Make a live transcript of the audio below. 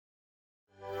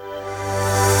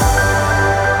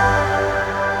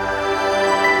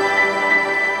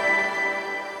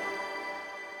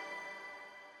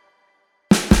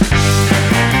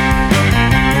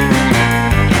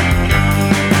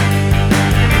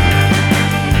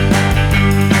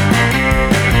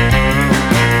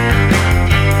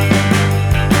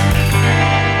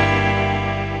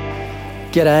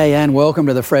G'day and welcome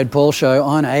to the Fred Pawle Show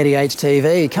on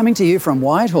 80HTV, coming to you from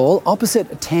Whitehall,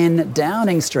 opposite 10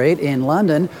 Downing Street in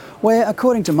London, where,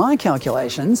 according to my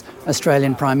calculations,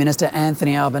 Australian Prime Minister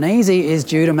Anthony Albanese is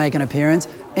due to make an appearance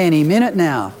any minute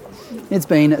now. It's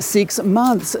been 6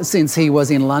 months since he was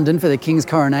in London for the King's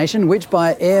coronation, which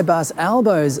by Airbus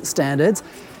Albo's standards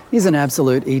is an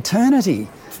absolute eternity.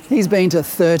 He's been to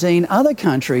 13 other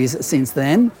countries since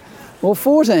then, or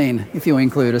 14 if you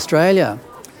include Australia.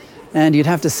 And you'd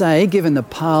have to say, given the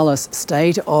parlous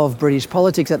state of British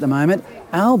politics at the moment,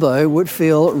 Albo would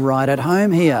feel right at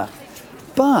home here.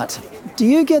 But do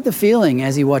you get the feeling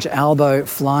as you watch Albo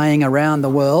flying around the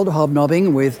world,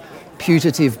 hobnobbing with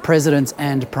putative presidents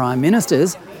and prime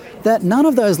ministers, that none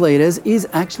of those leaders is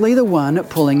actually the one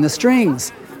pulling the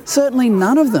strings? Certainly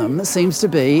none of them seems to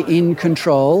be in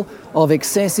control of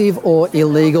excessive or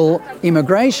illegal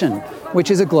immigration,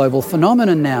 which is a global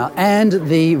phenomenon now, and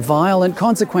the violent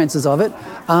consequences of it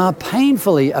are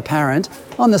painfully apparent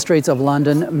on the streets of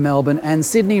London, Melbourne and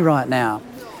Sydney right now.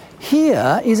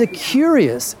 Here is a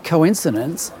curious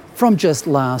coincidence from just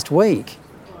last week.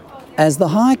 As the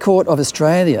High Court of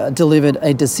Australia delivered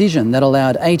a decision that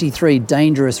allowed 83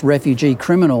 dangerous refugee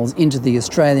criminals into the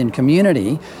Australian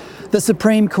community, the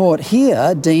Supreme Court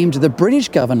here deemed the British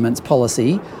government's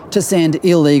policy to send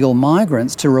illegal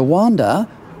migrants to Rwanda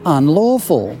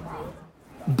unlawful.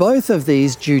 Both of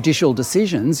these judicial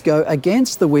decisions go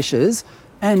against the wishes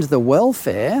and the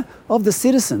welfare of the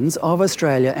citizens of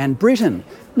Australia and Britain,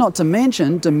 not to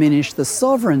mention diminish the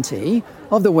sovereignty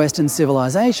of the Western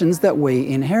civilisations that we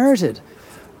inherited.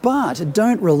 But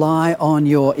don't rely on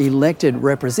your elected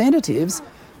representatives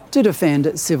to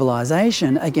defend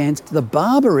civilisation against the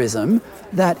barbarism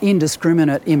that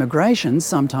indiscriminate immigration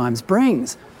sometimes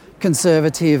brings.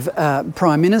 Conservative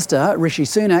Prime Minister Rishi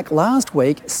Sunak last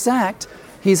week sacked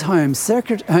his Home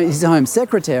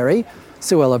Secretary,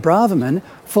 Suella Braverman,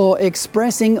 for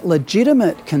expressing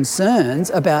legitimate concerns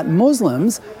about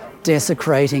Muslims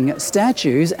desecrating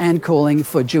statues and calling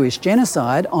for Jewish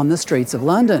genocide on the streets of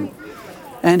London.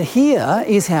 And here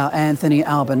is how Anthony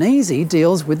Albanese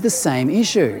deals with the same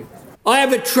issue. I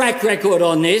have a track record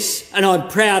on this, and I'm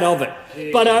proud of it.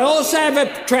 But I also have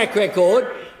a track record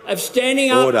of standing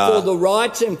up for the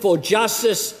rights and for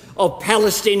justice of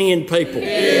Palestinian people.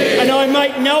 And I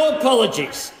make no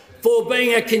apologies for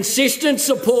being a consistent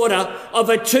supporter of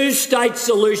a two-state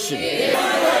solution.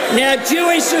 Now,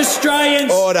 Jewish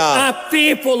Australians are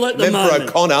fearful at the moment.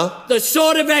 O'Connor. The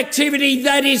sort of activity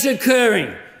that is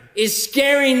occurring is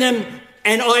scaring them,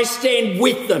 and I stand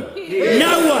with them.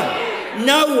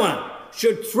 No one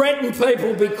should threaten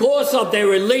people because of their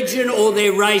religion or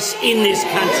their race in this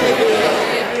country.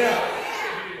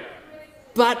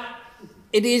 But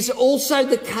it is also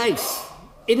the case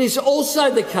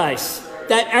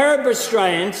that Arab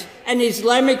Australians and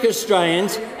Islamic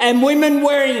Australians and women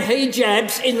wearing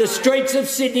hijabs in the streets of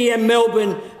Sydney and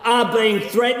Melbourne are being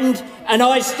threatened, and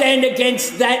I stand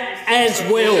against that as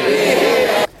well.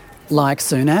 Like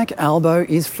Sunak, Albo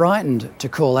is frightened to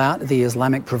call out the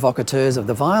Islamic provocateurs of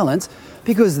the violence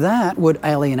because that would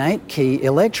alienate key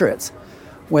electorates.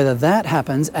 Whether that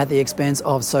happens at the expense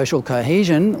of social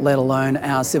cohesion, let alone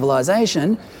our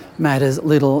civilisation, matters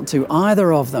little to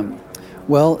either of them.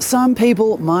 Well, some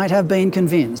people might have been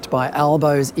convinced by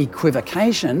Albo's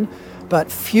equivocation, but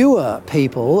fewer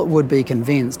people would be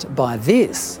convinced by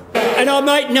this. And I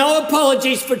make no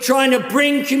apologies for trying to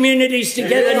bring communities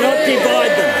together, not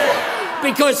divide them,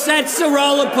 because that's the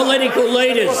role of political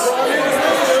leaders.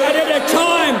 And at a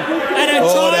time where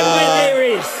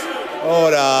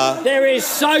there is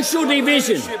social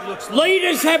division,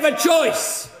 leaders have a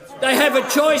choice. They have a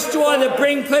choice to either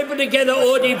bring people together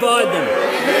or divide them,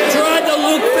 to either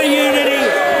look for unity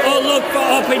or look for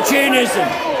opportunism.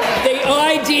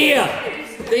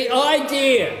 The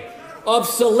idea of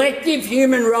selective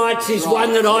human rights is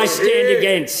one that I stand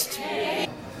against.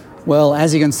 Well,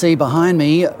 as you can see behind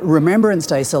me, Remembrance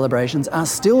Day celebrations are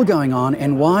still going on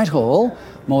in Whitehall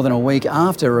more than a week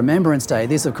after Remembrance Day.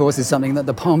 This, of course, is something that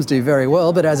the Poms do very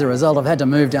well, but as a result, I've had to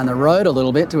move down the road a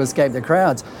little bit to escape the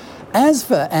crowds. As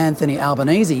for Anthony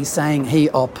Albanese saying he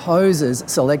opposes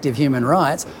selective human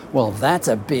rights, well, that's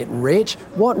a bit rich.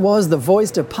 What was the voice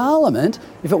to Parliament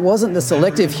if it wasn't the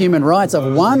selective human rights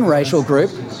of one racial group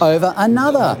over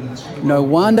another? No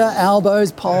wonder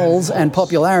Albo's polls and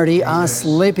popularity are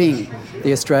slipping.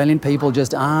 The Australian people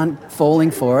just aren't falling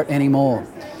for it anymore.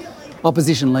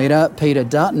 Opposition leader Peter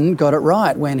Dutton got it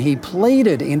right when he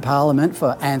pleaded in Parliament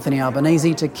for Anthony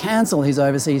Albanese to cancel his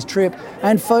overseas trip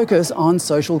and focus on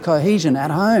social cohesion at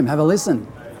home. Have a listen.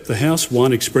 The House,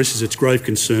 one, expresses its grave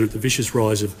concern at the vicious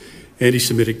rise of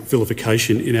anti-Semitic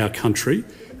vilification in our country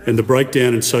and the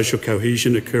breakdown in social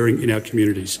cohesion occurring in our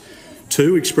communities.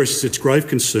 2, expresses its grave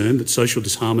concern that social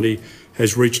disharmony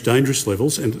has reached dangerous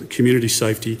levels and that community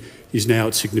safety is now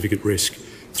at significant risk.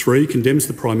 3, condemns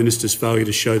the Prime Minister's failure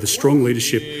to show the strong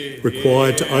leadership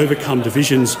required to overcome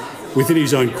divisions within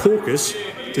his own caucus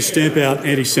to stamp out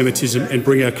anti-Semitism and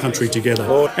bring our country together.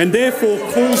 And therefore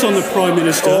calls on the Prime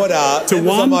Minister to,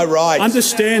 one,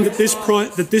 understand that his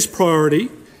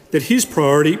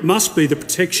priority must be the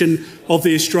protection of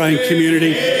the Australian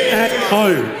community at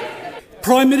home.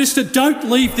 Prime Minister, don't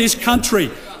leave this country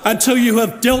until you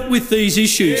have dealt with these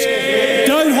issues.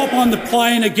 Don't hop on the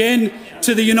plane again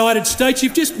to the United States.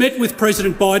 You've just met with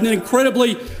President Biden, an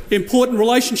incredibly important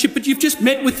relationship, but you've just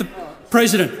met with the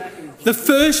President. The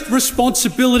first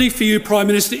responsibility for you, Prime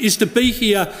Minister, is to be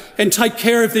here and take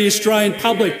care of the Australian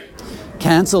public.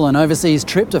 Cancel an overseas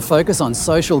trip to focus on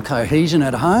social cohesion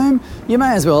at home? You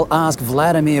may as well ask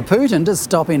Vladimir Putin to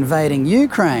stop invading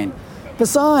Ukraine.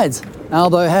 Besides,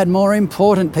 Albo had more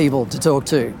important people to talk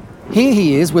to. Here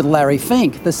he is with Larry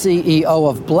Fink, the CEO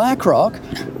of BlackRock,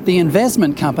 the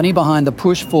investment company behind the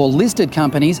push for listed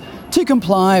companies to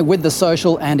comply with the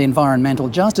social and environmental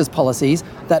justice policies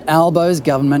that Albo's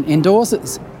government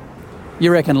endorses.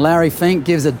 You reckon Larry Fink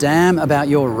gives a damn about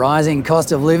your rising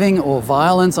cost of living or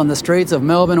violence on the streets of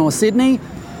Melbourne or Sydney?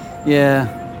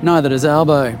 Yeah, neither does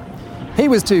Albo. He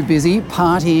was too busy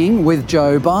partying with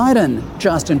Joe Biden,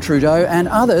 Justin Trudeau and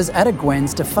others at a Gwen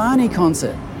Stefani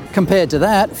concert. Compared to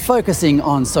that, focusing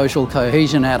on social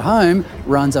cohesion at home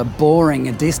runs a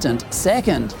boring, distant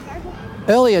second.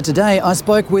 Earlier today, I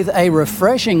spoke with a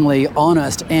refreshingly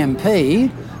honest MP,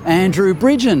 Andrew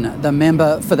Bridgen, the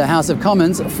member for the House of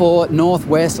Commons for North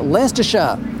West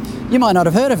Leicestershire. You might not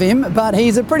have heard of him, but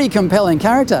he's a pretty compelling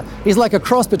character. He's like a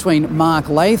cross between Mark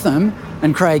Latham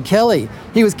and Craig Kelly.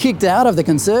 He was kicked out of the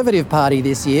Conservative Party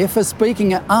this year for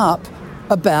speaking up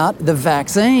about the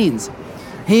vaccines.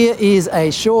 Here is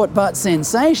a short but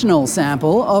sensational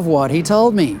sample of what he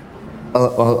told me.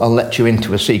 I'll let you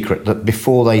into a secret that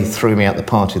before they threw me out the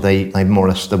party, they more or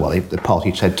less, the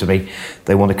party said to me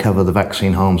they want to cover the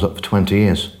vaccine harms up for 20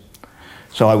 years.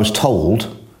 So I was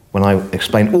told, when I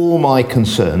explained all my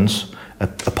concerns, a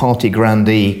party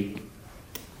grandee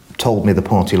told me the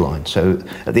party line. So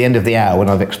at the end of the hour, when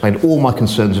I've explained all my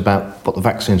concerns about what the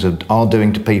vaccines are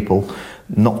doing to people,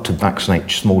 not to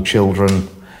vaccinate small children,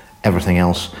 everything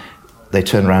else, they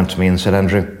turned around to me and said,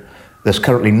 Andrew, there's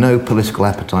currently no political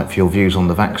appetite for your views on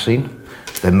the vaccine.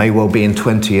 There may well be in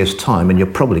 20 years' time, and you're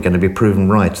probably going to be proven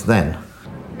right then.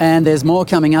 And there's more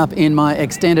coming up in my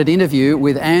extended interview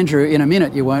with Andrew in a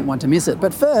minute. You won't want to miss it.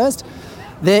 But first,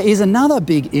 there is another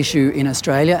big issue in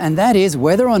Australia, and that is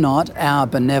whether or not our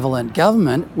benevolent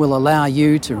government will allow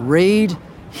you to read,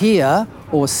 hear,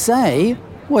 or say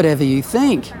whatever you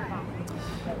think.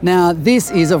 Now,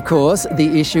 this is, of course,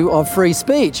 the issue of free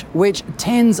speech, which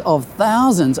tens of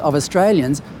thousands of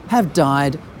Australians have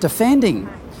died defending.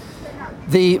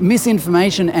 The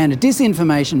Misinformation and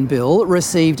Disinformation Bill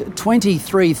received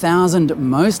 23,000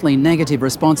 mostly negative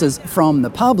responses from the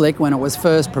public when it was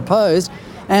first proposed,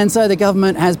 and so the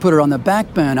government has put it on the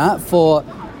back burner for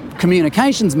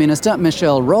Communications Minister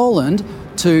Michelle Rowland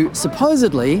to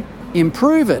supposedly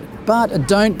improve it. But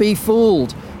don't be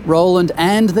fooled. Rowland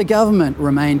and the government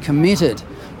remain committed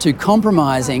to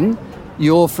compromising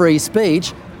your free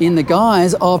speech in the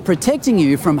guise of protecting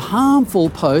you from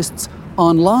harmful posts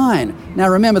online. Now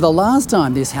remember, the last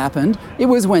time this happened, it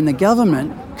was when the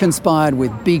government conspired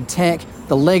with big tech,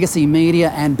 the legacy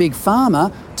media and big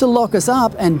pharma to lock us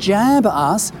up and jab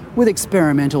us with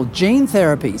experimental gene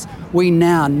therapies. We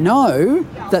now know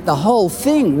that the whole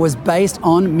thing was based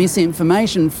on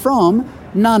misinformation from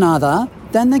none other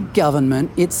than the government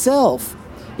itself.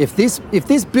 If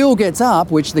this bill gets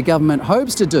up, which the government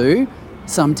hopes to do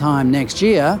sometime next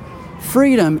year,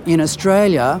 freedom in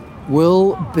Australia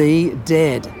will be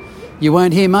dead. You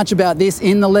won't hear much about this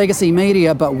in the legacy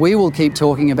media, but we will keep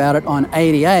talking about it on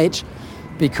ADH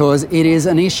because it is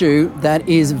an issue that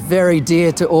is very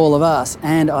dear to all of us,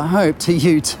 and I hope to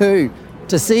you too.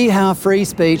 To see how free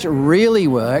speech really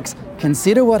works,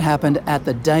 consider what happened at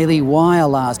the Daily Wire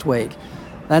last week.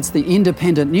 That's the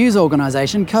independent news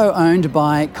organisation co-owned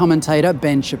by commentator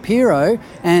Ben Shapiro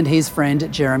and his friend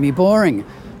Jeremy Boring.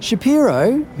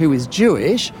 Shapiro, who is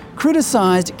Jewish,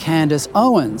 criticised Candace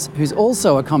Owens, who's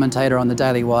also a commentator on the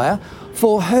Daily Wire,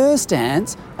 for her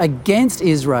stance against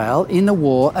Israel in the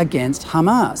war against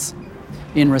Hamas.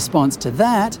 In response to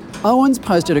that, Owens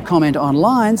posted a comment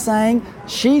online saying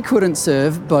she couldn't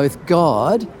serve both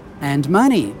God and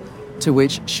money, to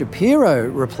which Shapiro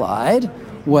replied,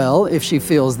 well, if she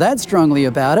feels that strongly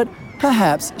about it,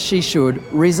 perhaps she should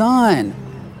resign.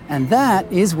 And that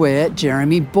is where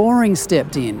Jeremy Boring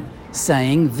stepped in,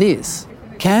 saying this: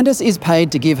 Candice is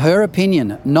paid to give her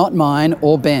opinion, not mine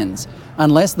or Ben's.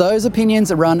 Unless those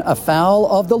opinions run afoul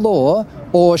of the law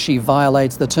or she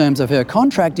violates the terms of her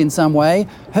contract in some way,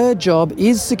 her job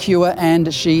is secure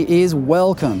and she is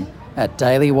welcome at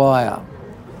Daily Wire.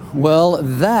 Well,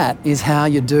 that is how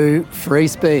you do free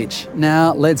speech.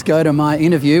 Now, let's go to my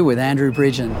interview with Andrew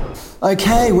Bridgen.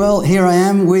 Okay, well, here I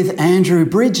am with Andrew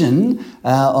Bridgen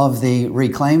of the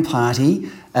Reclaim Party,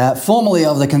 formerly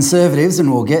of the Conservatives,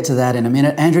 and we'll get to that in a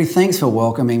minute. Andrew, thanks for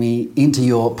welcoming me into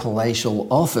your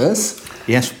palatial office.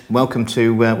 Yes, welcome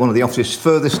to one of the offices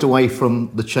furthest away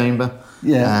from the chamber,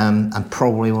 and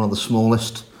probably one of the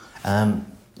smallest.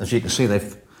 As you can see,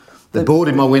 they've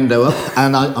boarded my window up,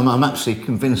 and I'm absolutely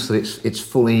convinced that it's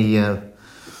fully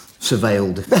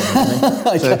surveilled.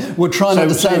 Okay, we'll try not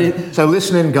to say it. So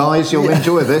listen in, guys, you'll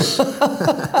enjoy this.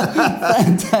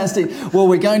 Fantastic. Well,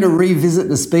 we're going to revisit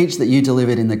the speech that you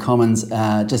delivered in the Commons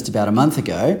just about a month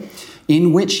ago,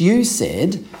 in which you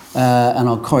said, and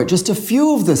I'll quote just a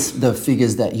few of the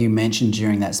figures that you mentioned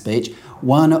during that speech,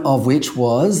 one of which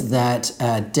was that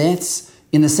deaths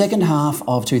in the second half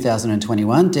of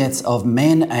 2021, deaths of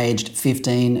men aged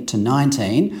 15 to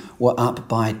 19 were up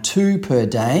by 2 per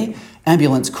day.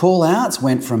 Ambulance call-outs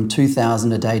went from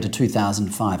 2,000 a day to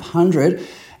 2,500.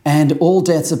 And all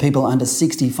deaths of people under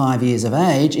 65 years of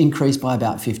age increased by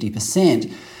about 50%.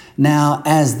 Now,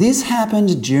 as this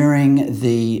happened during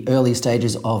the early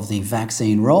stages of the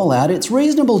vaccine rollout, it's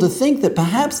reasonable to think that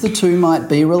perhaps the two might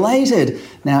be related.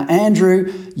 Now,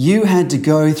 Andrew, you had to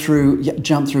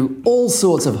jump through all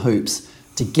sorts of hoops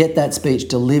to get that speech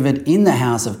delivered in the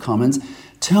House of Commons.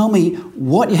 Tell me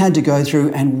what you had to go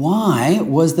through and why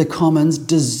was the Commons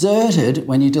deserted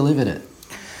when you delivered it?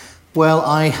 Well,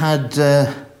 I had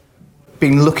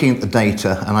been looking at the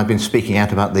data and I've been speaking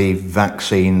out about the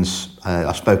vaccines.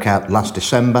 I spoke out last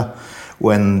December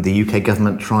when the UK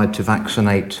government tried to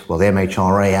vaccinate, well, the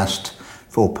MHRA asked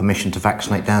for permission to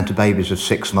vaccinate down to babies of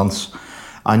 6 months.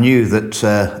 I knew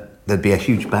that there'd be a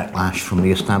huge backlash from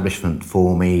the establishment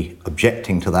for me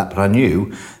objecting to that, but I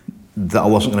knew that I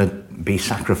wasn't going to be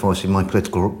sacrificing my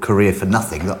political career for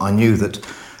nothing, that I knew that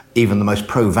even the most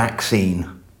pro-vaccine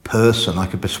person, I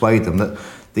could persuade them that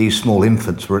these small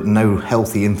infants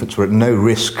healthy infants were at no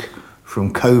risk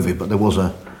from COVID, but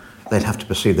they'd have to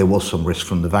perceive there was some risk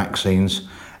from the vaccines.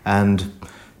 And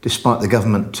despite the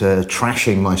government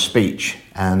trashing my speech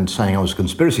and saying I was a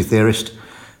conspiracy theorist,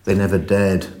 they never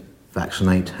dared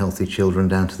vaccinate healthy children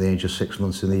down to the age of 6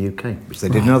 months in the UK, which they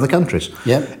did in other countries.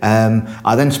 Yep.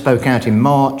 I then spoke out in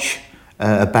March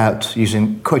about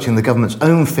quoting the government's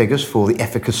own figures for the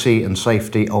efficacy and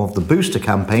safety of the booster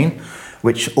campaign,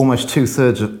 which almost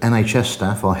 2/3 of NHS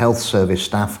staff or health service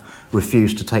staff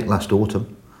refused to take last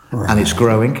autumn. Right. And it's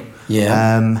growing.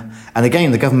 Yeah. And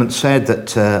again, the government said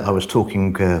that I was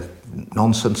talking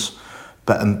nonsense,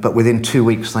 but within 2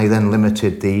 weeks they then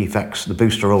limited the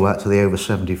booster rollout to the over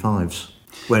 75s,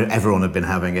 where everyone had been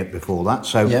having it before that.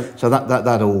 So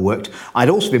that all worked. I'd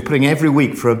also been putting every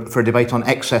week for a debate on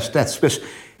excess deaths, because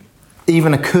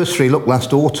even a cursory look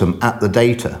last autumn at the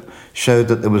data showed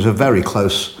that there was a very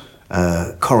close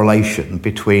correlation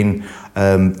between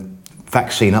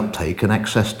vaccine uptake and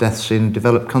excess deaths in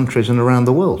developed countries and around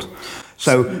the world.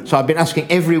 So I've been asking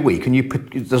every week, and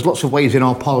there's lots of ways in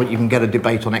our parliament you can get a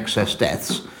debate on excess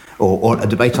deaths, or a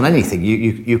debate on anything.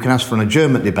 You can ask for an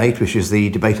adjournment debate, which is the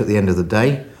debate at the end of the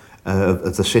day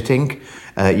of the sitting.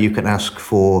 You can ask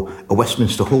for a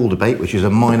Westminster Hall debate, which is a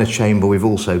minor chamber we've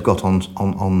also got on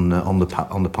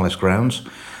the palace grounds.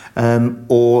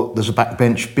 Or there's a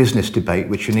backbench business debate,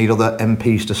 which you need other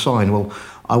MPs to sign. Well,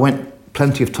 I went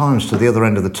plenty of times to the other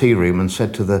end of the tea room and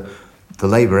said to the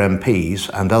Labour MPs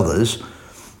and others,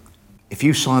 if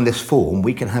you sign this form,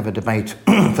 we can have a debate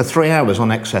for 3 hours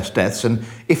on excess deaths, and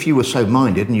if you were so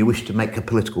minded and you wish to make a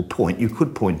political point, you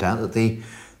could point out that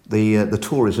the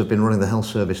Tories have been running the health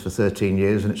service for 13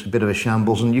 years and it's a bit of a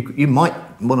shambles, and you might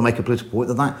want to make a political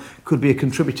point that could be a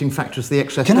contributing factor to the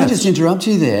excess deaths. Can I just interrupt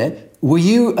you there? Were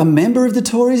you a member of the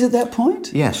Tories at that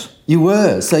point? Yes. You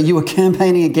were? So you were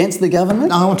campaigning against the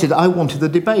government? I wanted the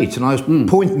debate, and I was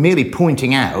merely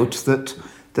pointing out that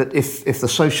if the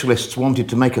socialists wanted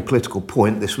to make a political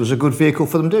point, this was a good vehicle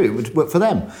for them to do. It would work for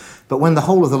them. But when the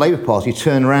whole of the Labour Party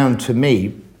turned around to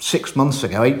me 8 months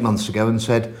ago and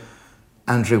said,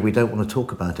 Andrew, we don't want to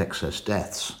talk about excess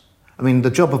deaths. I mean, the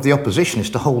job of the opposition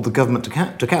is to hold the government to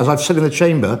account. As I've said in the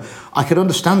chamber, I could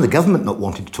understand the government not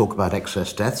wanting to talk about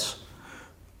excess deaths.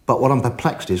 But what I'm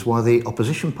perplexed is why the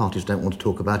opposition parties don't want to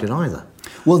talk about it either.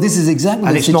 Well, this is exactly...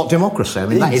 And it's not democracy. I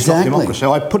mean, that is not democracy.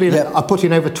 I put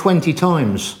in over 20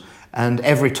 times And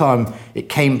every time it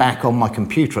came back on my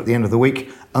computer at the end of the week,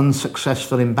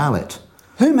 unsuccessful in ballot.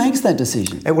 Who makes that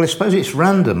decision? Well, I suppose it's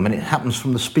random, and it happens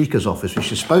from the Speaker's office,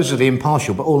 which is supposedly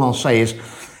impartial, but all I'll say is,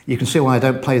 you can see why I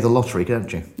don't play the lottery,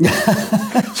 can't you?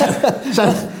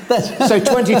 so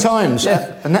 20 times.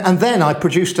 Yeah. And then I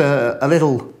produced a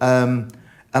little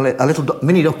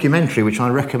mini documentary, which I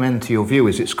recommend to your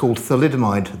viewers. It's called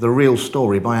Thalidomide, The Real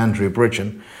Story by Andrew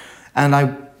Bridgen.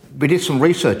 And we did some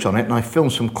research on it, and I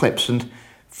filmed some clips, and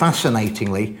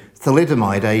fascinatingly,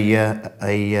 thalidomide,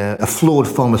 a flawed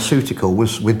pharmaceutical,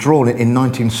 was withdrawn in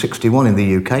 1961 in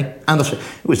the UK, and it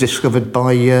was discovered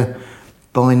by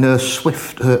Nurse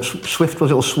Swift,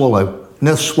 was it, or Swallow?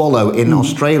 Nurse Swallow in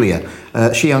Australia.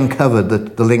 She uncovered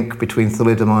the link between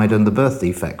thalidomide and the birth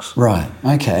defects. Right,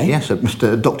 okay. Yes, at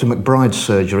Dr. McBride's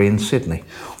surgery in Sydney.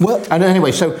 Well, and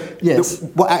anyway, so yes.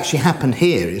 What actually happened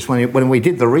here is when we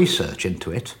did the research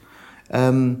into it,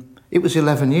 it was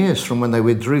 11 years from when they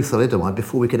withdrew thalidomide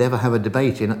before we could ever have a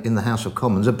debate in the House of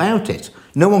Commons about it.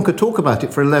 No one could talk about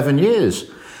it for 11 years.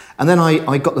 And then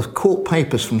I got the court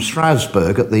papers from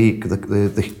Strasbourg at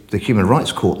the Human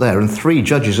Rights Court there, and 3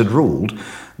 judges had ruled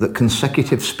that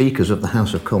consecutive speakers of the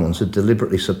House of Commons had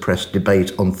deliberately suppressed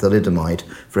debate on thalidomide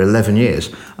for 11 years.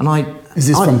 And Is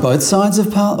this from both sides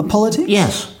of politics?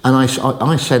 Yes. And I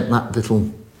sent that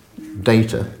little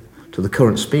data to the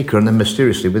current speaker, and then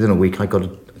mysteriously, within a week, I got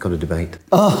a debate.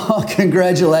 Oh,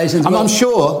 congratulations. I'm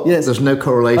sure there's no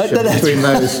correlation between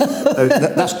those.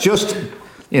 That's just...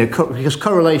 because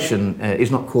correlation is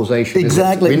not causation.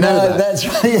 Exactly. We know that. That's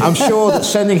right. I'm sure that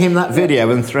sending him that video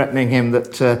and threatening him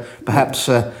that perhaps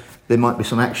there might be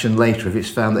some action later if it's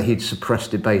found that he'd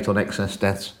suppressed debate on excess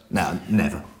deaths. No,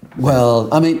 never. Well,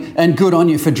 I mean, and good on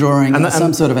you for drawing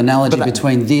some sort of analogy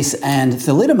between this and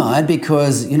thalidomide,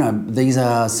 because, these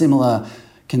are similar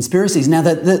conspiracies. Now,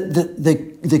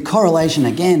 the correlation,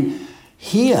 again,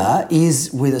 here is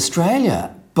with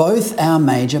Australia. Both our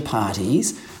major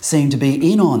parties seem to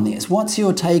be in on this. What's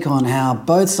your take on how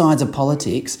both sides of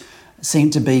politics seem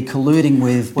to be colluding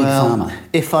with Big Pharma?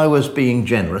 If I was being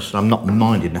generous, and I'm not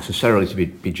minded necessarily to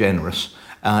be generous,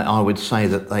 I would say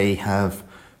that they have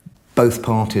both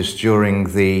parties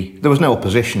there was no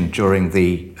opposition during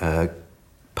the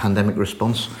pandemic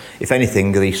response. If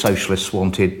anything, the socialists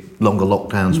wanted longer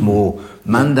lockdowns, more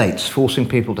mandates, forcing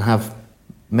people to have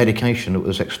medication that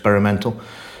was experimental.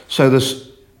 So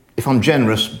if I'm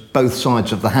generous, both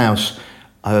sides of the House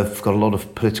have got a lot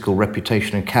of political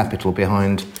reputation and capital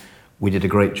behind. We did a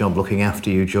great job looking after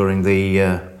you during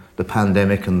the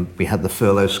pandemic, and we had the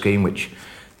furlough scheme, which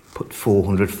put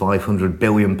 500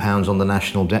 billion pounds on the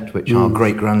national debt, which our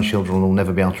great-grandchildren will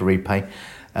never be able to repay.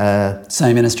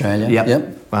 Same in Australia.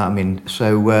 Yep. Well, I mean,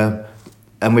 so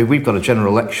and we've got a general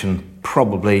election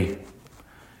probably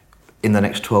in the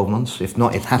next 12 months. If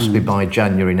not, it has to be by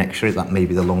January next year. That may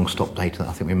be the long stop date.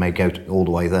 I think we may go all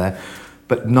the way there.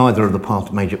 But none of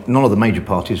the major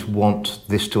parties want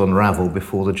this to unravel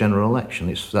before the general election.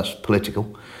 That's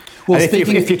political. Well,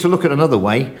 if you're to look at another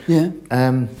way,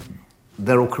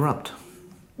 they're all corrupt.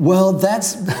 Well,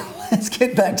 let's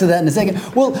get back to that in a second.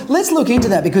 Well, let's look into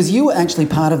that, because you were actually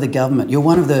part of the government. You're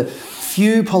one of the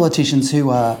few politicians who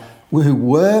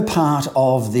were part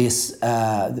of these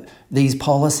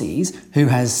policies, who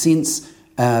has since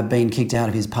been kicked out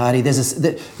of his party.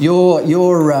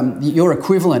 Your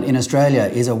equivalent in Australia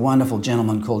is a wonderful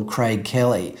gentleman called Craig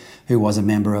Kelly, who was a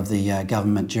member of the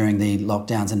government during the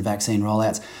lockdowns and vaccine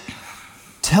rollouts.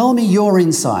 Tell me your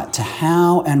insight to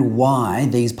how and why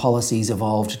these policies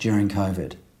evolved during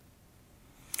COVID.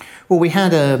 Well, we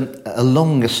had a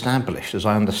long-established, as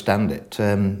I understand it,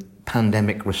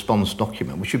 pandemic response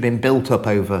document, which had been built up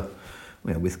over,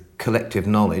 with collective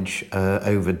knowledge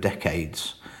over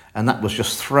decades, and that was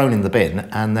just thrown in the bin.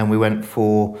 And then we went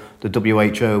for the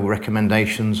WHO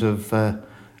recommendations of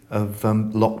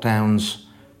lockdowns,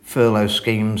 furlough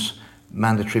schemes,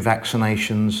 mandatory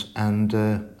vaccinations, and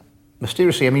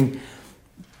mysteriously, I mean,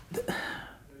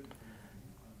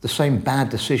 the same bad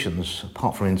decisions,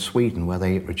 apart from in Sweden, where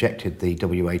they rejected the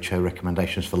WHO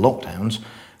recommendations for lockdowns,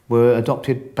 were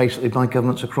adopted basically by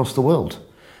governments across the world.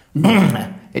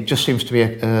 It just seems to be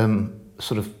a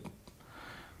sort of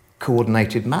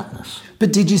coordinated madness.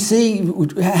 But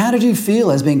how did you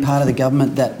feel as being part of the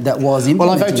government that was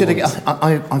implementing? Well,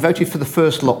 I voted for the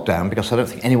first lockdown because I don't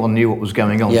think anyone knew what was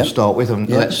going on to start with, and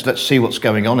let's see what's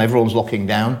going on. Everyone's locking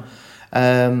down.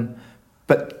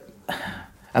 But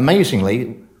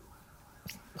amazingly,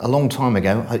 a long time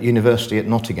ago at university at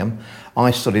Nottingham,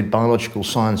 I studied biological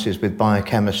sciences with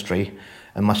biochemistry,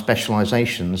 and my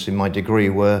specialisations in my degree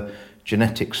were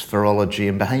genetics, virology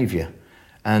and behaviour.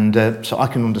 And so I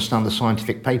can understand the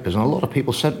scientific papers. And a lot of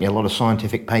people sent me a lot of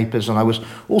scientific papers. And I was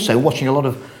also watching a lot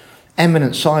of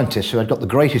eminent scientists who I'd got the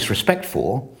greatest respect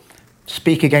for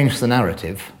speak against the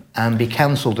narrative and be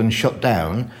cancelled and shut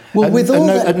down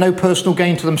at no personal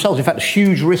gain to themselves. In fact,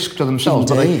 huge risk to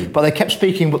themselves. But they kept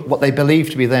speaking what they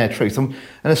believed to be their truth. And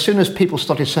as soon as people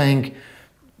started saying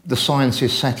the science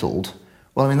is settled,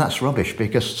 well, I mean, that's rubbish,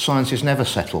 because science is never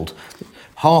settled.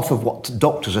 Half of what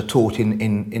doctors are taught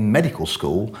in medical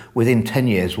school within 10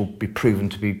 years will be proven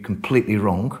to be completely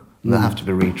wrong. They'll have to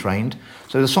be retrained.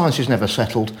 So the science is never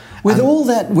settled. With all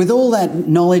that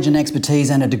knowledge and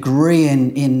expertise and a degree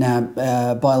in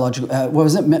biological,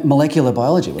 molecular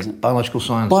biology, wasn't it? Biological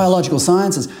sciences. Biological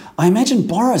sciences. I imagine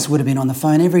Boris would have been on the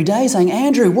phone every day saying,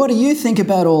 "Andrew, what do you think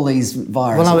about all these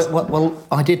viruses?" Well,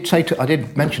 I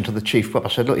did mention to the chief whip, I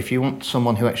said, look, if you want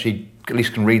someone who actually at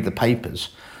least can read the papers,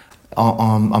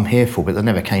 I'm here for it. But they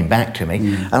never came back to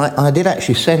me. And I did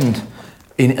actually send,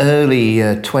 in early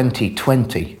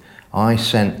 2020, I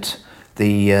sent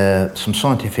some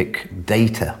scientific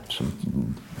data,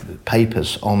 some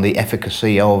papers on the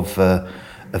efficacy of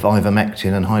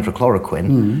ivermectin and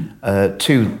hydrochloroquine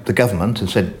to the government and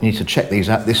said, you need to check these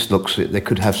out. They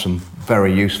could have some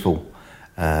very useful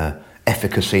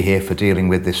efficacy here for dealing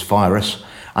with this virus.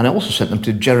 And I also sent them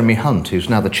to Jeremy Hunt, who's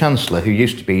now the Chancellor, who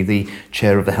used to be the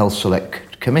chair of the Health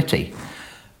Select Committee.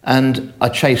 And I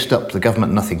chased up the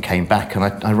government, nothing came back, and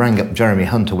I rang up Jeremy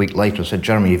Hunt a week later and said,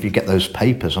 Jeremy, if you get those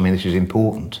papers, I mean, this is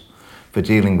important for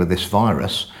dealing with this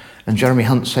virus. And Jeremy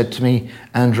Hunt said to me,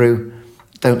 Andrew,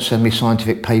 don't send me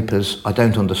scientific papers, I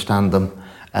don't understand them,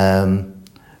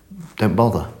 don't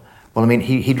bother. Well, I mean,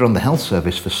 he'd run the health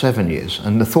service for 7 years,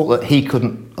 and the thought that he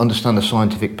couldn't understand a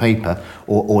scientific paper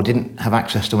or didn't have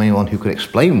access to anyone who could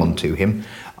explain one to him,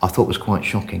 I thought was quite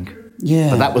shocking.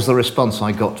 Yeah. But that was the response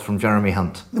I got from Jeremy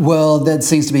Hunt. Well, that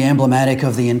seems to be emblematic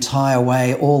of the entire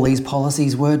way all these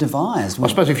policies were devised. I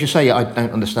suppose if you say, I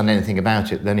don't understand anything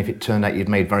about it, then if it turned out you'd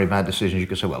made very bad decisions, you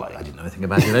could say, well, I didn't know anything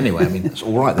about it anyway. I mean, that's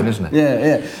all right then, isn't it?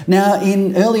 Yeah. Now,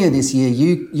 earlier this year,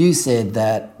 you said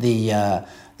that the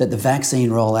vaccine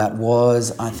rollout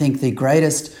was, I think, the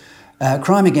greatest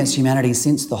crime against humanity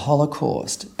since the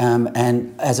Holocaust.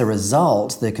 And as a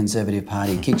result, the Conservative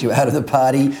Party kicked you out of the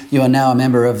party. You are now a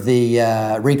member of the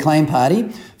Reclaim Party,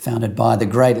 founded by the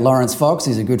great Lawrence Fox,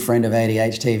 who's a good friend of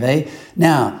 80H TV.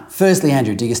 Now, firstly,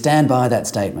 Andrew, do you stand by that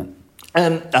statement?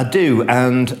 I do,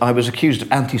 and I was accused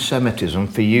of anti-Semitism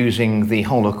for using the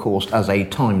Holocaust as a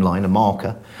timeline, a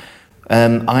marker.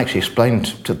 I actually explained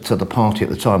to the party at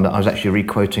the time that I was actually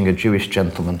requoting a Jewish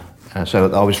gentleman.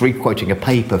 So I was re-quoting a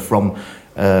paper from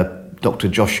Dr.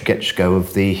 Josh Getchko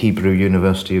of the Hebrew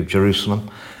University of Jerusalem,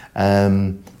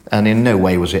 and in no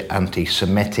way was it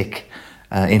anti-Semitic.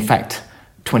 In fact,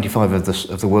 25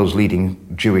 of the world's leading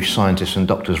Jewish scientists and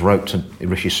doctors wrote to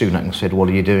Rishi Sunak and said, what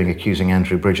are you doing accusing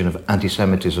Andrew Bridgen of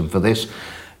anti-Semitism for this?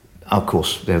 Of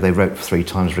course, they wrote 3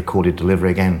 times recorded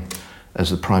delivery again, as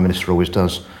the Prime Minister always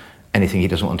does. Anything he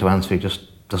doesn't want to answer, he just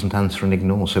doesn't answer and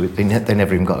ignore. So they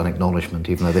never even got an acknowledgement,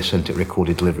 even though they sent it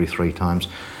recorded delivery 3 times.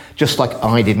 Just like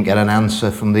I didn't get an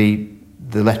answer from the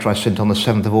letter I sent on the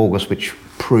 7th of August, which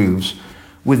proves,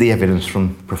 with the evidence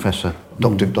from Professor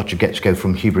Dr. Getchko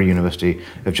from Hebrew University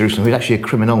of Jerusalem, who's actually a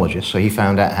criminologist, so he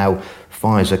found out how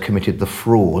Pfizer committed the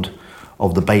fraud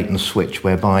of the bait and switch,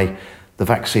 whereby the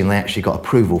vaccine they actually got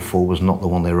approval for was not the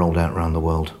one they rolled out around the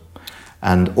world.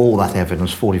 And all that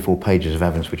evidence, 44 pages of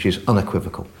evidence, which is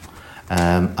unequivocal.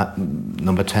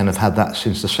 Number 10 have had that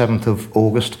since the 7th of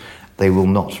August. They will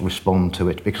not respond to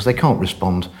it because they can't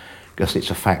respond because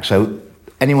it's a fact. So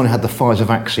anyone who had the Pfizer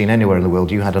vaccine anywhere in the world,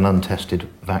 you had an untested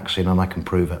vaccine, and I can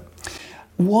prove it.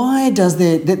 Why does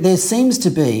there seems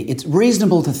to be, it's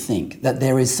reasonable to think that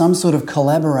there is some sort of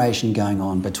collaboration going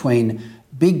on between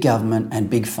big government and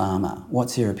big pharma.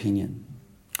 What's your opinion?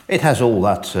 It has all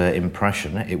that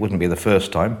impression. It wouldn't be the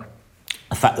first time.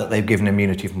 The fact that they've given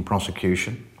immunity from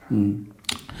prosecution.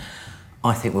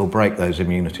 I think we'll break those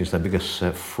immunities though, because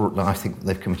I think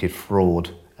they've committed fraud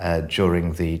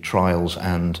during the trials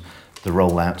and the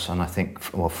rollouts, and I think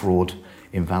fraud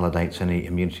invalidates any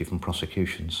immunity from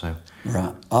prosecution. So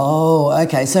right. Oh,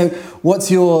 okay. So what's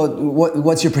your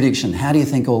prediction? How do you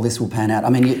think all this will pan out? I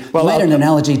mean, you made an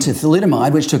analogy to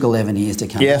thalidomide, which took 11 years to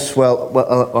come. Yes. Well,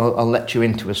 I'll let you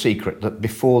into a secret that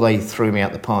before they threw me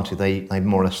out the party, they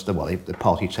more or less the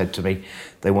party said to me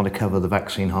they want to cover the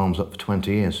vaccine harms up for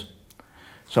 20 years.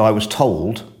 So I was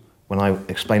told when I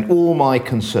explained all my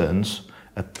concerns,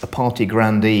 a party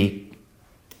grandee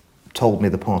told me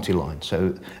the party line.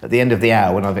 So at the end of the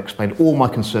hour, when I've explained all my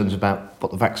concerns about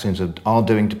what the vaccines are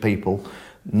doing to people,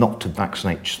 not to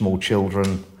vaccinate small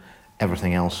children,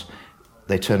 everything else,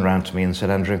 they turned around to me and said,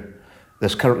 Andrew,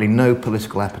 there's currently no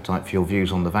political appetite for your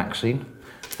views on the vaccine.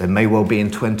 There may well be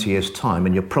in 20 years' time,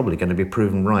 and you're probably going to be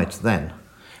proven right then.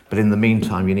 But in the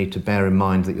meantime, you need to bear in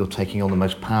mind that you're taking on the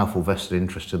most powerful vested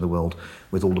interest in the world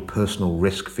with all the personal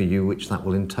risk for you which that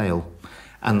will entail.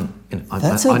 And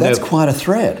that's quite a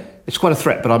threat. It's quite a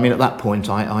threat, but I mean, at that point,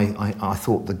 I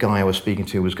thought the guy I was speaking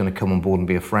to was going to come on board and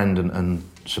be a friend and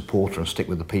supporter and stick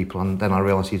with the people, and then I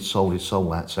realised he'd sold his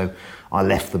soul out. So I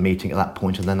left the meeting at that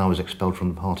point, and then I was expelled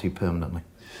from the party permanently.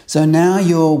 So now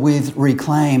you're with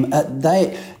Reclaim.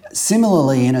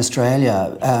 Similarly in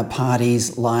Australia,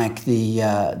 parties like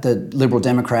the Liberal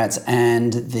Democrats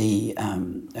and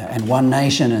and One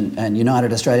Nation and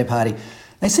United Australia Party,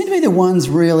 they seem to be the ones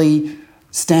really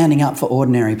standing up for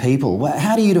ordinary people.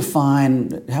 How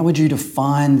would you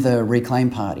define the Reclaim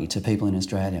Party to people in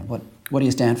Australia? What do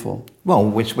you stand for? Well,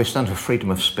 we stand for freedom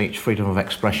of speech, freedom of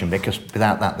expression, because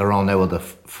without that there are no other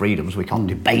freedoms. We can't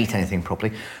debate anything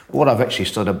properly. What I've actually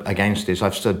stood up against is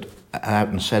I've stood out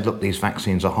and said, look, these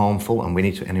vaccines are harmful and we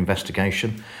need an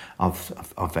investigation.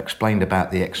 I've explained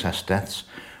about the excess deaths.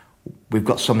 We've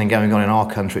got something going on in our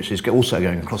country which is also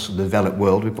going across the developed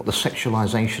world. We've got the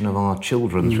sexualisation of our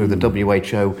children through the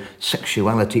WHO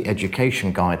sexuality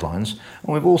education guidelines.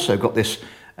 And we've also got this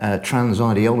trans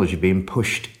ideology being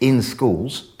pushed in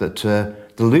schools, that the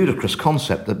ludicrous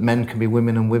concept that men can be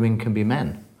women and women can be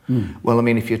men. Well, I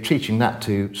mean, if you're teaching that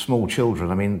to small children,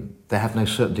 I mean, they have no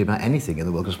certainty about anything in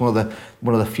the world, because one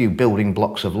of the few building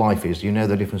blocks of life is you know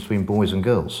the difference between boys and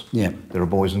girls. Yeah. There are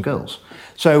boys and girls.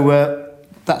 So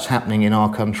that's happening in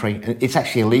our country. It's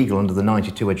actually illegal under the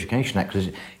 92 Education Act, because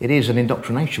it is an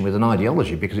indoctrination with an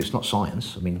ideology, because it's not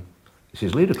science. I mean, this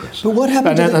is ludicrous. But what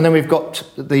happened? And then we've got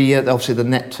obviously the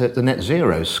net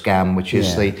zero scam, which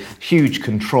is the huge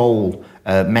control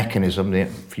mechanism.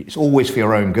 It's always for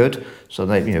your own good. So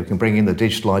they can bring in the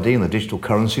digital ID and the digital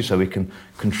currency, so we can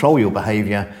control your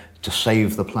behaviour to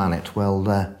save the planet. Well,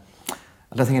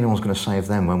 I don't think anyone's going to save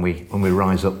them when we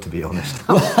rise up, to be honest.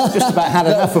 I've just about had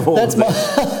enough of all of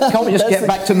this. Can't we just get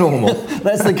back to normal?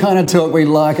 That's the kind of talk we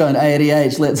like on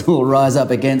ADH. Let's all rise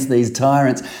up against these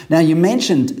tyrants. Now, you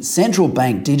mentioned central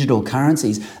bank digital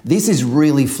currencies. This is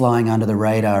really flying under the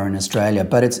radar in Australia,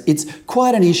 but it's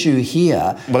quite an issue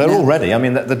here. Well, they're already. I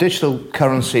mean, the digital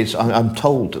currencies, I'm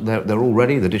told they're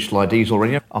already, the digital IDs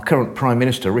already. Our current Prime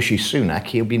Minister, Rishi Sunak,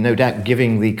 he'll be no doubt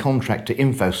giving the contract to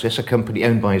Infosys, a company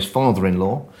owned by his father-in-law,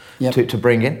 to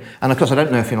bring in. And of course, I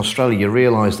don't know if in Australia you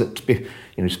realise that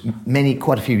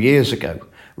quite a few years ago,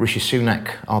 Rishi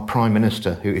Sunak, our Prime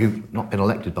Minister, who not been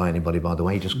elected by anybody, by the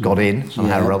way, he just got in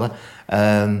somehow or other.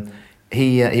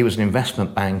 He was an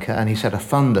investment banker, and he set a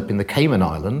fund up in the Cayman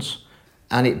Islands,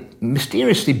 and it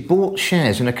mysteriously bought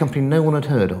shares in a company no one had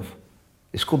heard of.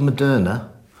 It's called Moderna.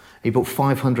 He bought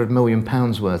 £500 million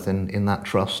worth in that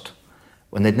trust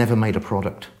when they'd never made a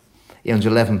product. He owns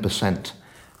 11%,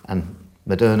 and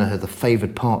Moderna are the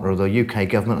favoured partner of the UK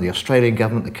government, the Australian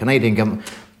government, the Canadian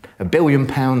government. £1 billion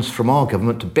from our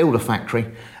government to build a factory,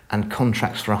 and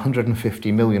contracts for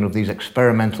 150 million of these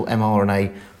experimental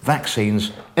mRNA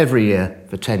vaccines every year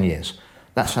for 10 years.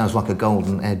 That sounds like a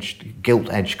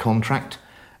gilt-edged contract,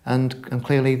 and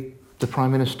clearly the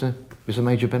Prime Minister is a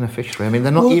major beneficiary. I mean,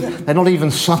 they're not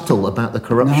even subtle about the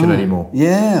corruption anymore.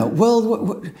 Yeah,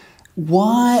 well,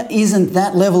 why isn't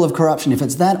that level of corruption, if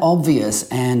it's that obvious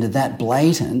and that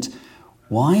blatant,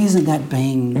 why isn't that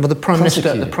being the Prime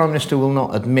Minister will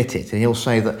not admit it, and he'll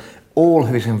say that all of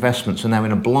his investments are now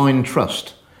in a blind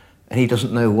trust, and he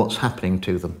doesn't know what's happening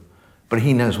to them. But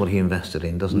he knows what he invested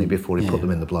in, doesn't he, before he put them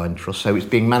in the blind trust. So it's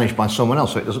being managed by someone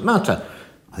else, so it doesn't matter.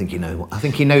 I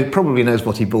think he probably knows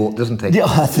what he bought, doesn't he? Yeah,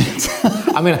 I think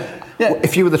so. I mean,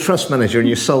 if you were the trust manager and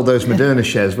you sold those Moderna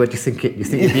shares, where do you think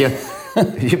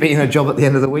you'd be in a job at the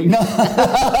end of the week? No.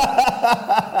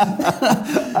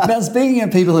 Now, speaking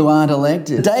of people who aren't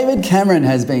elected, David Cameron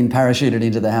has been parachuted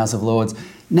into the House of Lords.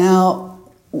 Now,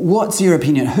 what's your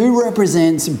opinion? Who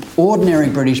represents ordinary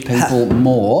British people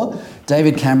more,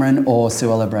 David Cameron or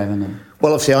Suella Braverman?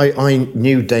 Well, obviously, I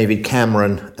knew David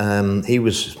Cameron. He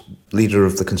was leader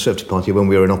of the Conservative Party when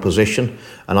we were in opposition,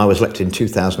 and I was elected in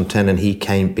 2010, and he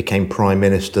became Prime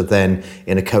Minister then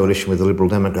in a coalition with the Liberal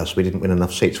Democrats. We didn't win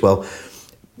enough seats. Well,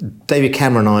 David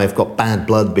Cameron and I have got bad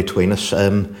blood between us.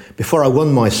 Before I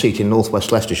won my seat in North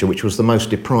West Leicestershire, which was the most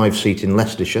deprived seat in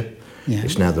Leicestershire,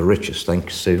 it's now the richest,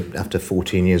 thanks to after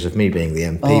 14 years of me being the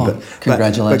MP.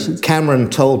 Congratulations. But Cameron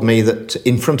told me that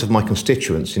in front of my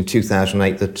constituents in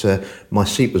 2008 that my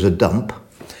seat was a dump.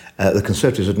 The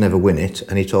Conservatives would never win it,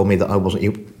 and he told me that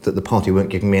that the party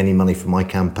weren't giving me any money for my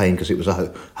campaign because it was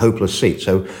a hopeless seat.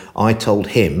 So I told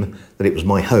him that it was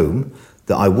my home,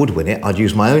 that I would win it. I'd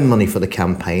use my own money for the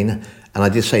campaign. And I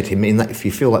did say to him, if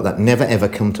you feel like that, never ever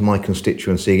come to my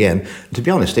constituency again. And to be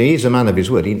honest, he's a man of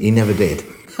his word. He never did.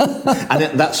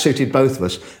 And that suited both of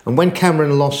us. And when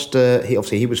Cameron lost,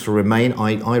 he was for Remain.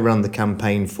 I ran the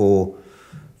campaign for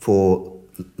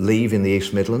Leave in the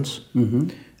East Midlands. Mm-hmm.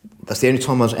 That's the only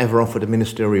time I was ever offered a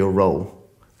ministerial role.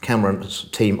 Cameron's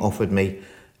team offered me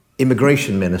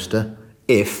Immigration Minister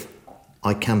if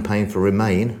I campaigned for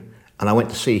Remain. And I went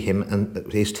to see him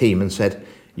and his team and said,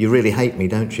 "You really hate me,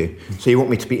 don't you? So you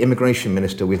want me to be Immigration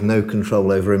Minister with no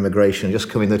control over immigration, just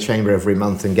come in the chamber every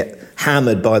month and get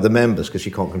hammered by the members because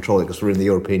you can't control it because we're in the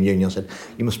European Union." I said,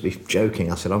 "You must be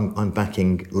joking." I said, I'm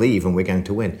backing Leave and we're going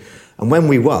to win. And when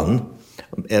we won,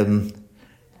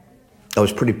 I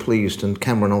was pretty pleased, and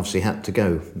Cameron obviously had to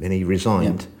go and he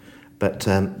resigned. Yep. But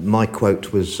my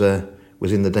quote was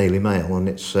in the Daily Mail, and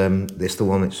it's the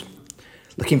one that's...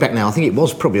 Looking back now, I think it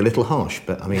was probably a little harsh,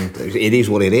 but I mean, it is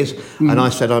what it is. Mm. And I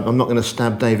said, I'm not going to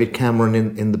stab David Cameron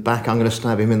in the back, I'm going to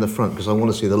stab him in the front because I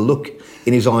want to see the look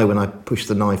in his eye when I push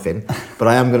the knife in. But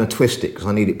I am going to twist it because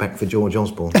I need it back for George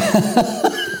Osborne.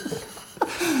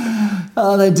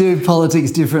 Oh, they do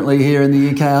politics differently here in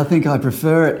the UK. I think I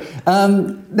prefer it.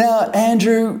 Now,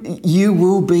 Andrew, you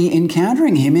will be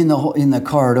encountering him in the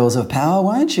corridors of power,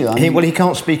 won't you? He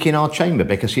can't speak in our chamber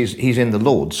because he's in the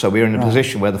Lords, so we're in a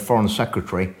position where the Foreign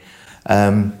Secretary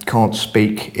can't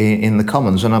speak in the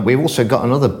Commons. And we've also got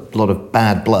another lot of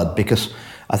bad blood because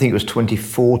I think it was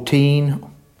 2014,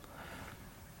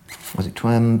 was it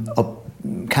Cameron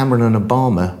and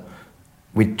Obama?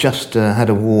 We'd just had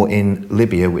a war in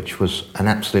Libya, which was an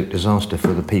absolute disaster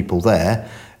for the people there.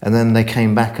 And then they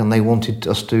came back and they wanted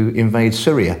us to invade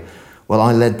Syria. Well,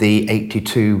 I led the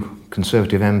 82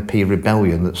 Conservative MP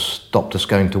rebellion that stopped us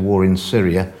going to war in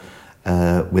Syria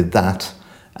with that.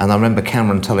 And I remember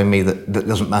Cameron telling me that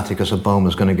doesn't matter because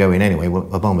Obama's going to go in anyway. Well,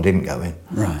 Obama didn't go in.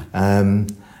 Right.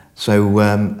 So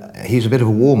he's a bit of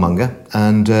a warmonger.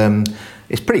 And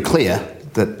it's pretty clear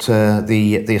that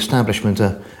the establishment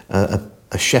are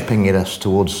shepherding us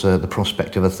towards the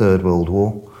prospect of a third world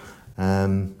war.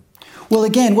 Well,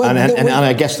 again, and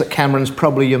I guess that Cameron's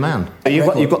probably your man.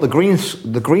 You've got the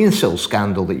Greensill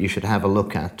scandal that you should have a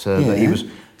look at.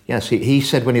 That he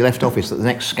said when he left office that the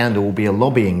next scandal will be a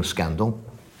lobbying scandal,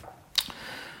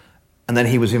 and then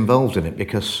he was involved in it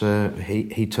because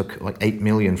he took like 8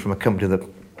 million from a company that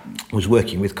was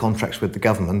working with contracts with the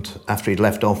government after he'd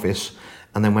left office,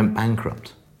 and then went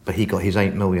bankrupt. But he got his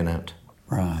 8 million out.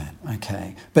 Right,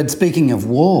 okay. But speaking of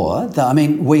war,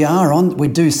 we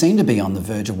do seem to be on the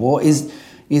verge of war. Is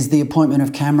the appointment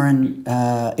of Cameron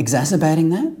exacerbating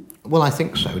that? Well, I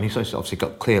think so. And he's obviously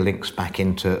got clear links back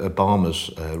into Obama's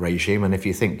regime. And if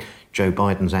you think Joe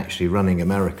Biden's actually running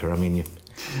America, I mean,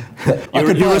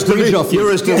 you're as delusional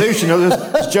as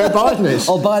Joe Biden is.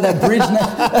 I'll buy that bridge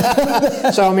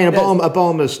now. So, I mean,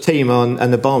 Obama's team and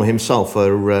Obama himself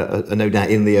are no doubt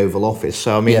in the Oval Office.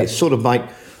 So, I mean, it's sort of like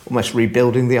almost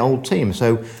rebuilding the old team.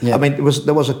 So, I mean,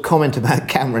 there was a comment about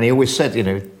Cameron. He always said,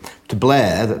 to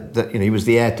Blair that he was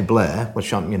the heir to Blair,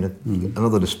 which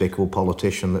another despicable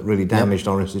politician that really damaged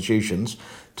our institutions,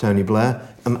 Tony Blair,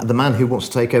 the man who wants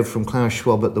to take over from Klaus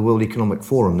Schwab at the World Economic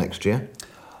Forum next year.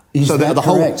 Is so that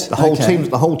correct?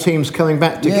 The whole team's coming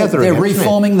back together. They're again,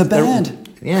 reforming the band.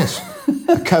 Yes,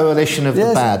 a coalition of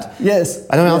the bad. Yes.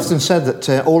 I know I often said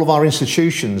that all of our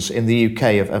institutions in the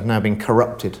UK have now been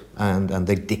corrupted and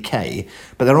they decay.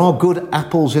 But there are good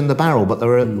apples in the barrel, but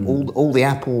there are all the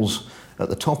apples at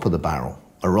the top of the barrel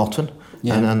are rotten.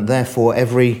 Yeah. And therefore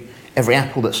every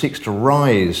apple that seeks to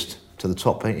rise to the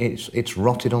top, it's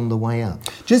rotted on the way up.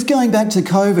 Just going back to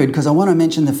COVID, because I want to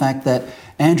mention the fact that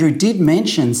Andrew did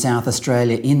mention South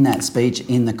Australia in that speech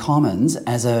in the Commons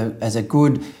as a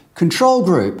good control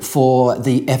group for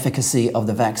the efficacy of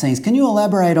the vaccines. Can you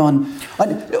elaborate on,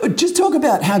 just talk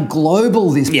about how global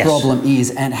this problem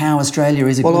is and how Australia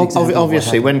is a good example? Well,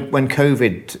 obviously, when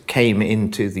COVID came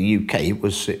into the UK,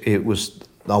 it was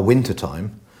our winter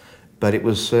time, but it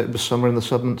was summer in the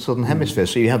southern hemisphere,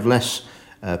 so you have less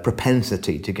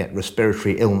propensity to get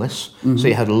respiratory illness. Mm-hmm. So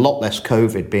you had a lot less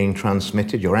COVID being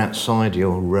transmitted. You're outside,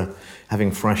 you're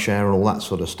having fresh air and all that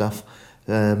sort of stuff.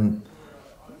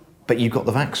 But you've got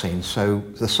the vaccine, so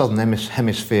the southern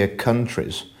hemisphere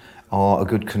countries are a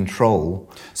good control.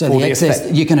 So the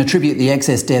excess, you can attribute the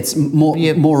excess deaths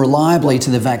more reliably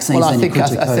to the vaccines than you could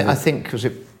to COVID. I think was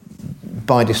it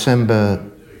by December,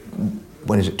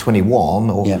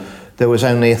 21 there was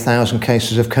only 1,000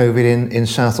 cases of COVID in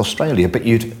South Australia, but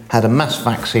you'd had a mass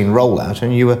vaccine rollout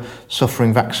and you were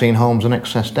suffering vaccine harms and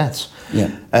excess deaths.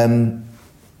 Yeah.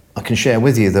 I can share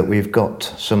with you that we've got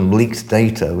some leaked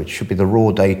data, which should be the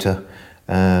raw data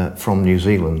from New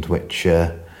Zealand, which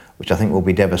I think will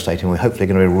be devastating. We're hopefully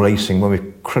going to be releasing, when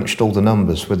we've crunched all the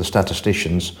numbers with the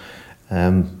statisticians,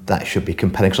 that should be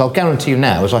compelling. Because I'll guarantee you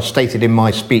now, as I stated in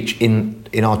my speech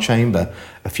in our chamber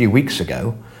a few weeks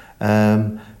ago,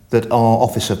 that our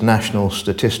Office of National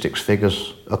Statistics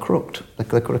figures are crooked.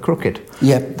 They're crooked.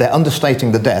 Yep. They're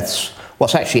understating the deaths.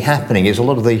 What's actually happening is a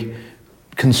lot of the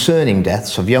concerning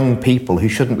deaths of young people who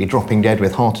shouldn't be dropping dead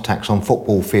with heart attacks on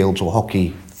football fields or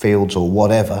hockey fields or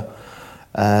whatever,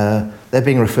 they're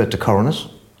being referred to coroners,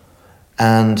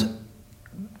 and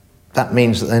that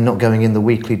means that they're not going in the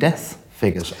weekly death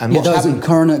figures. And those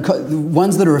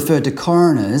ones that are referred to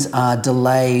coroners are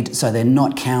delayed, so they're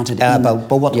not counted in. But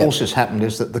what also has happened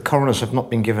is that the coroners have not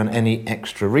been given any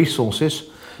extra resources.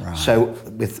 Right. So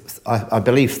with, I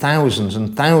believe, thousands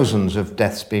and thousands of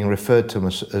deaths being referred to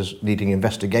as needing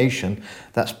investigation,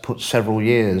 that's put several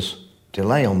years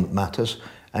delay on matters,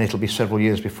 and it'll be several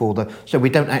years before so we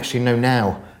don't actually know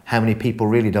now how many people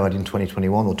really died in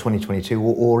 2021 or 2022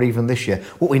 or even this year.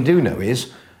 What we do know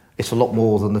is it's a lot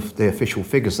more than the official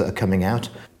figures that are coming out.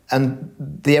 And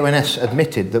the ONS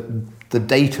admitted that the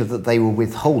data that they were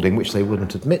withholding, which they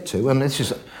wouldn't admit to, and this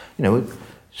is,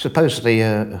 supposedly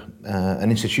an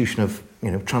institution of,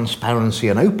 transparency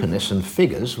and openness and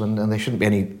figures, and there shouldn't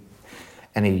be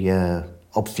any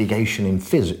obfuscation in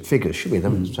figures, should we?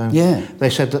 So they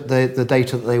said that the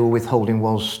data that they were withholding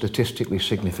was statistically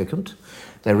significant.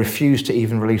 They refused to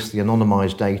even release the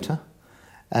anonymised data.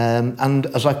 And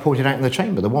as I pointed out in the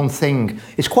chamber, the one thing,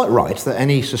 it's quite right that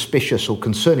any suspicious or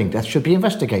concerning death should be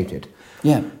investigated.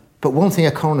 Yeah. But one thing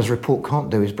a coroner's report can't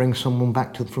do is bring someone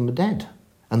back from the dead.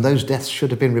 And those deaths should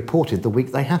have been reported the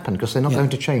week they happened, because they're not going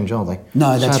to change, are they?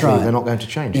 No, that's Sadly, right. they're not going to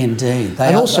change. Indeed.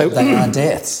 They are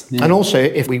deaths. Yeah. And also,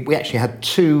 if we actually had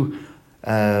 2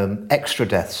 extra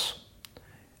deaths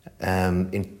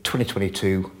in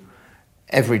 2022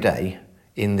 every day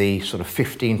in the sort of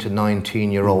 15 to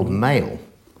 19-year-old male,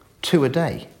 2 a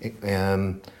day.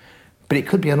 But it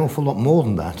could be an awful lot more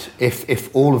than that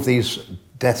if all of these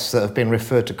deaths that have been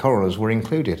referred to coroners were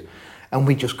included. And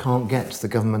we just can't get the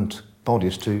government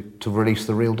bodies to release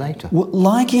the real data. Well,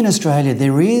 like in Australia,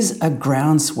 there is a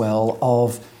groundswell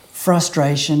of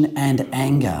frustration and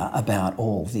anger about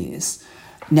all this.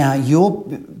 Now, your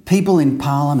people in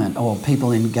Parliament or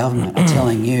people in government are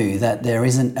telling you that there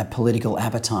isn't a political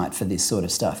appetite for this sort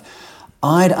of stuff.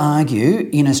 I'd argue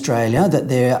in Australia that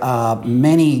there are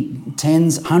many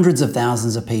tens, hundreds of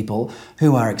thousands of people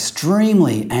who are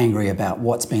extremely angry about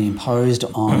what's been imposed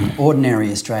on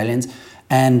ordinary Australians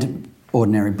and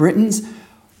ordinary Britons.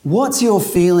 What's your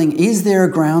feeling? Is there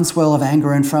a groundswell of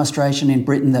anger and frustration in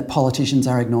Britain that politicians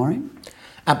are ignoring?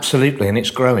 Absolutely, and it's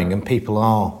growing, and people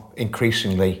are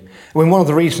increasingly... one of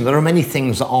the reasons, there are many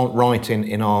things that aren't right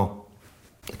in our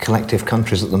collective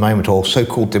countries at the moment, or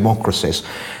so-called democracies.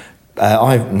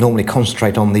 I normally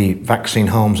concentrate on the vaccine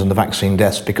harms and the vaccine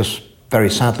deaths because, very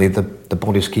sadly, the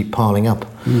bodies keep piling up.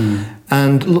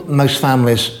 And most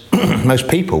families, most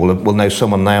people will know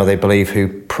someone now, they believe,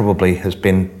 who probably has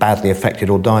been badly affected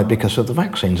or died because of the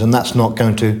vaccines, and that's not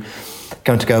going to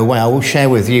go away. I will share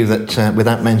with you that,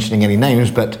 without mentioning any names,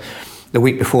 but the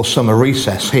week before summer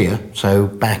recess here, so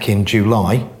back in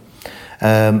July,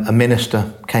 a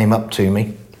minister came up to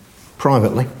me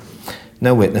privately,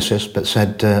 no witnesses, but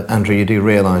said, Andrew, you do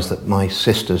realise that my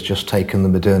sister's just taken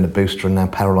the Moderna booster and now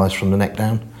paralysed from the neck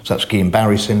down. So that's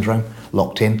Guillain-Barré syndrome,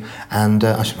 locked in. And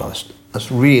I said, well,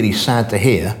 that's really sad to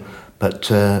hear, but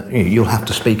you'll have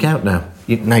to speak out now.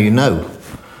 Now you know.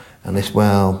 And this,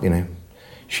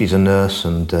 she's a nurse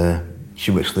and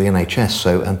she works for the NHS,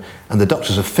 so and the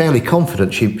doctors are fairly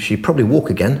confident she'd probably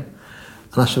walk again.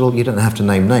 And I said, well, you don't have to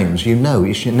name names. You know,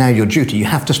 it's now your duty. You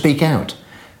have to speak out.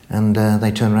 And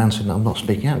they turned around and said, no, I'm not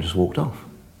speaking out, just walked off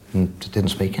and didn't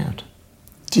speak out.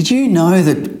 Did you know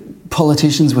that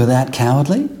politicians were that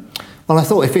cowardly? Well, I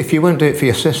thought if you won't do it for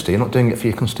your sister, you're not doing it for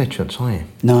your constituents, are you?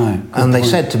 No. And they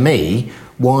said to me,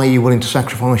 why are you willing to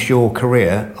sacrifice your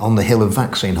career on the hill of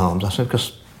vaccine harms? I said,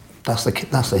 because that's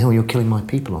the hill you're killing my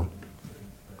people on.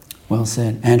 Well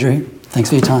said. Andrew, thanks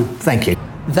for your time. Thank you.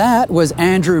 That was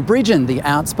Andrew Bridgen, the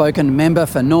outspoken member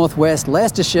for North West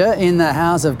Leicestershire in the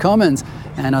House of Commons.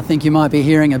 And I think you might be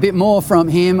hearing a bit more from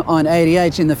him on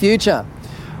ADH in the future.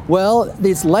 Well,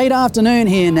 it's late afternoon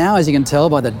here now, as you can tell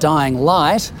by the dying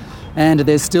light, and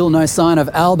there's still no sign of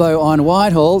Albo on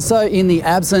Whitehall. So in the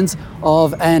absence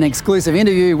of an exclusive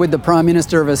interview with the Prime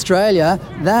Minister of Australia,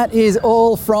 that is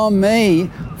all from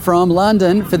me from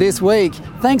London for this week.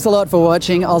 Thanks a lot for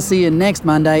watching. I'll see you next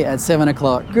Monday at 7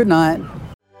 o'clock. Good night.